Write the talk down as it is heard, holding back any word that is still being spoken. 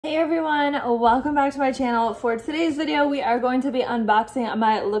everyone, welcome back to my channel. For today's video, we are going to be unboxing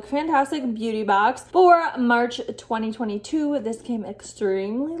my Lookfantastic beauty box for March 2022. This came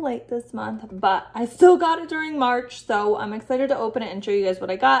extremely late this month, but I still got it during March, so I'm excited to open it and show you guys what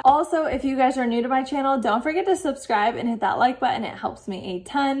I got. Also, if you guys are new to my channel, don't forget to subscribe and hit that like button. It helps me a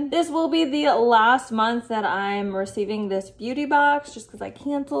ton. This will be the last month that I'm receiving this beauty box just because I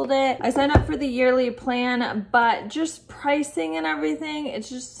canceled it. I signed up for the yearly plan, but just pricing and everything, it's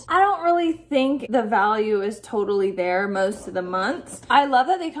just, I don't really think the value is totally there most of the months. I love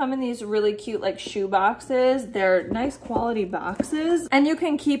that they come in these really cute like shoe boxes. They're nice quality boxes and you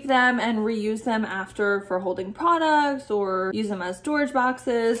can keep them and reuse them after for holding products or use them as storage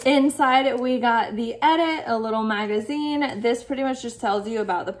boxes. Inside we got the edit, a little magazine. This pretty much just tells you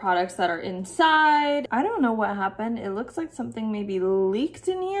about the products that are inside. I don't know what happened. It looks like something maybe leaked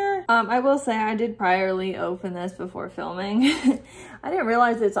in here. I will say I did priorly open this before filming. I didn't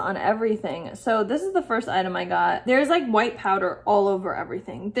realize it's on everything. So this is the first item I got. There's like white powder all over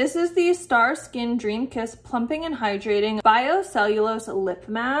everything. This is the Star Skin Dream Kiss Plumping and Hydrating Biocellulose Lip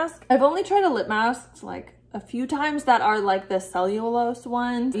Mask. I've only tried a lip mask like a few times that are like the cellulose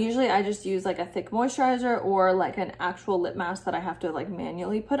ones. Usually I just use like a thick moisturizer or like an actual lip mask that I have to like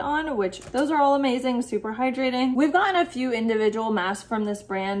manually put on, which those are all amazing, super hydrating. We've gotten a few individual masks from this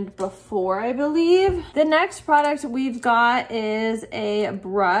brand before, I believe. The next product we've got is a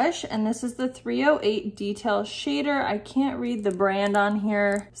brush, and this is the 308 Detail Shader. I can't read the brand on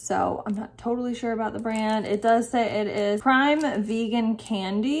here, so I'm not totally sure about the brand. It does say it is Prime Vegan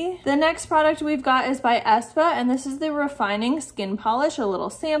Candy. The next product we've got is by and this is the Refining Skin Polish, a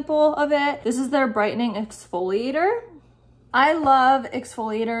little sample of it. This is their brightening exfoliator. I love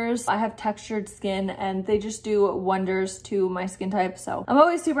exfoliators. I have textured skin and they just do wonders to my skin type. So I'm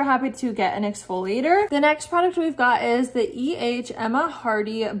always super happy to get an exfoliator. The next product we've got is the Emma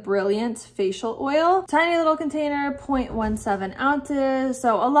Hardy Brilliance Facial Oil. Tiny little container, 0.17 ounces.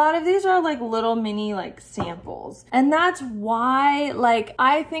 So a lot of these are like little mini like samples. And that's why like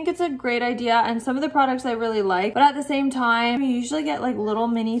I think it's a great idea. And some of the products I really like, but at the same time, you usually get like little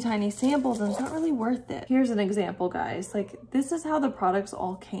mini tiny samples and it's not really worth it. Here's an example, guys. Like this is how the products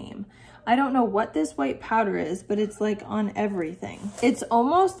all came. I don't know what this white powder is, but it's like on everything. It's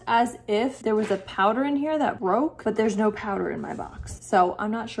almost as if there was a powder in here that broke, but there's no powder in my box. So I'm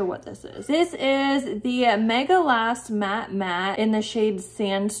not sure what this is. This is the Mega Last Matte in the shade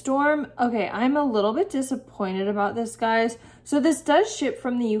Sandstorm. Okay, I'm a little bit disappointed about this, guys. So this does ship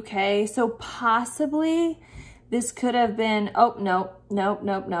from the UK, so possibly this could have been, oh,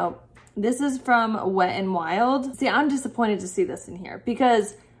 nope. This is from Wet n Wild. See, I'm disappointed to see this in here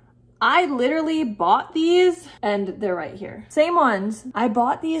because I literally bought these and they're right here. Same ones. I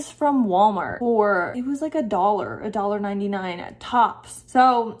bought these from Walmart for, it was like $1.99 at tops.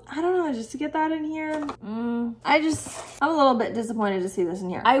 So I don't know, just to get that in here. I'm a little bit disappointed to see this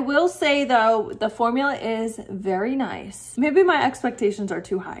in here. I will say though, the formula is very nice. Maybe my expectations are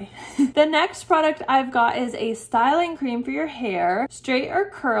too high. The next product I've got is a styling cream for your hair, straight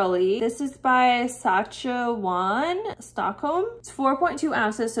or curly. This is by Sachawan, Stockholm. It's 4.2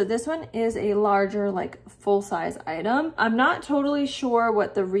 ounces. So this one is a larger like full-size item. I'm not totally sure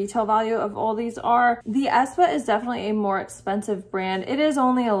what the retail value of all these are. The Espa is definitely a more expensive brand. It is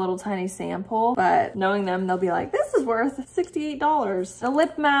only a little tiny sample, but knowing them, they'll be like, this is worth $68. A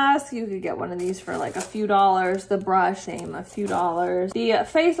lip mask, you could get one of these for like a few dollars. The brush, same, a few dollars. The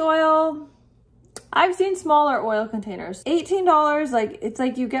face oil, I've seen smaller oil containers. $18, like it's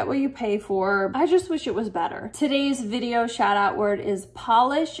like you get what you pay for. I just wish it was better. Today's video shout out word is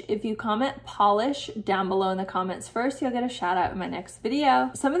polish. If you comment polish down below in the comments first, you'll get a shout out in my next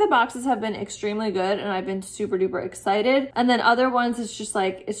video. Some of the boxes have been extremely good and I've been super duper excited. And then other ones, it's just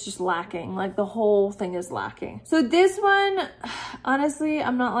like, it's just lacking. Like the whole thing is lacking. So this one, honestly,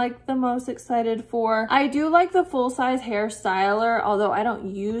 I'm not like the most excited for. I do like the full-size hair styler, although I don't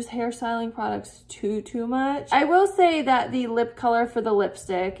use hair styling products too much. I will say that the lip color for the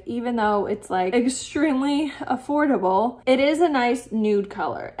lipstick, even though it's like extremely affordable, it is a nice nude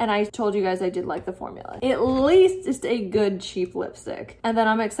color. And I told you guys I did like the formula. At least it's a good cheap lipstick. And then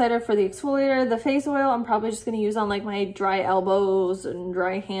I'm excited for the exfoliator. The face oil, I'm probably just gonna use on like my dry elbows and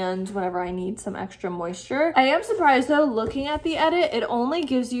dry hands whenever I need some extra moisture. I am surprised though, looking at the edit, it only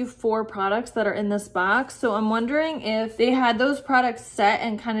gives you 4 products that are in this box. So I'm wondering if they had those products set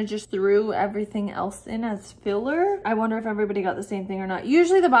and kind of just threw everything else in as filler. I wonder if everybody got the same thing or not.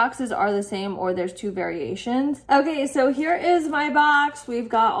 Usually the boxes are the same or there's 2 variations. Okay, so here is my box. We've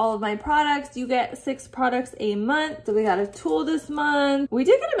got all of my products. You get 6 products a month. So we got a tool this month. We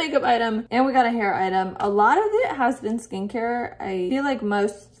did get a makeup item and we got a hair item. A lot of it has been skincare. I feel like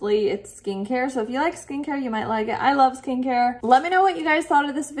most mostly it's skincare. So if you like skincare, you might like it. I love skincare. Let me know what you guys thought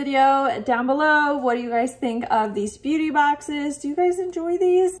of this video down below. What do you guys think of these beauty boxes? Do you guys enjoy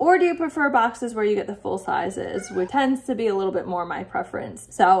these? Or do you prefer boxes where you get the full sizes, which tends to be a little bit more my preference?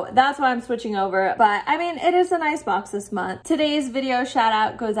 So that's why I'm switching over. But I mean, it is a nice box this month. Today's video shout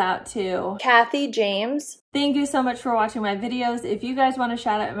out goes out to Kathy James. Thank you so much for watching my videos. If you guys want to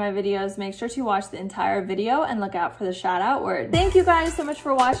shout out in my videos, make sure to watch the entire video and look out for the shout out word. Thank you guys so much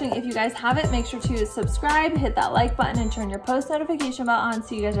for watching. If you guys haven't, make sure to subscribe, hit that like button, and turn your post notification bell on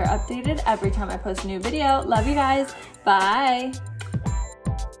so you guys are updated every time I post a new video. Love you guys. Bye.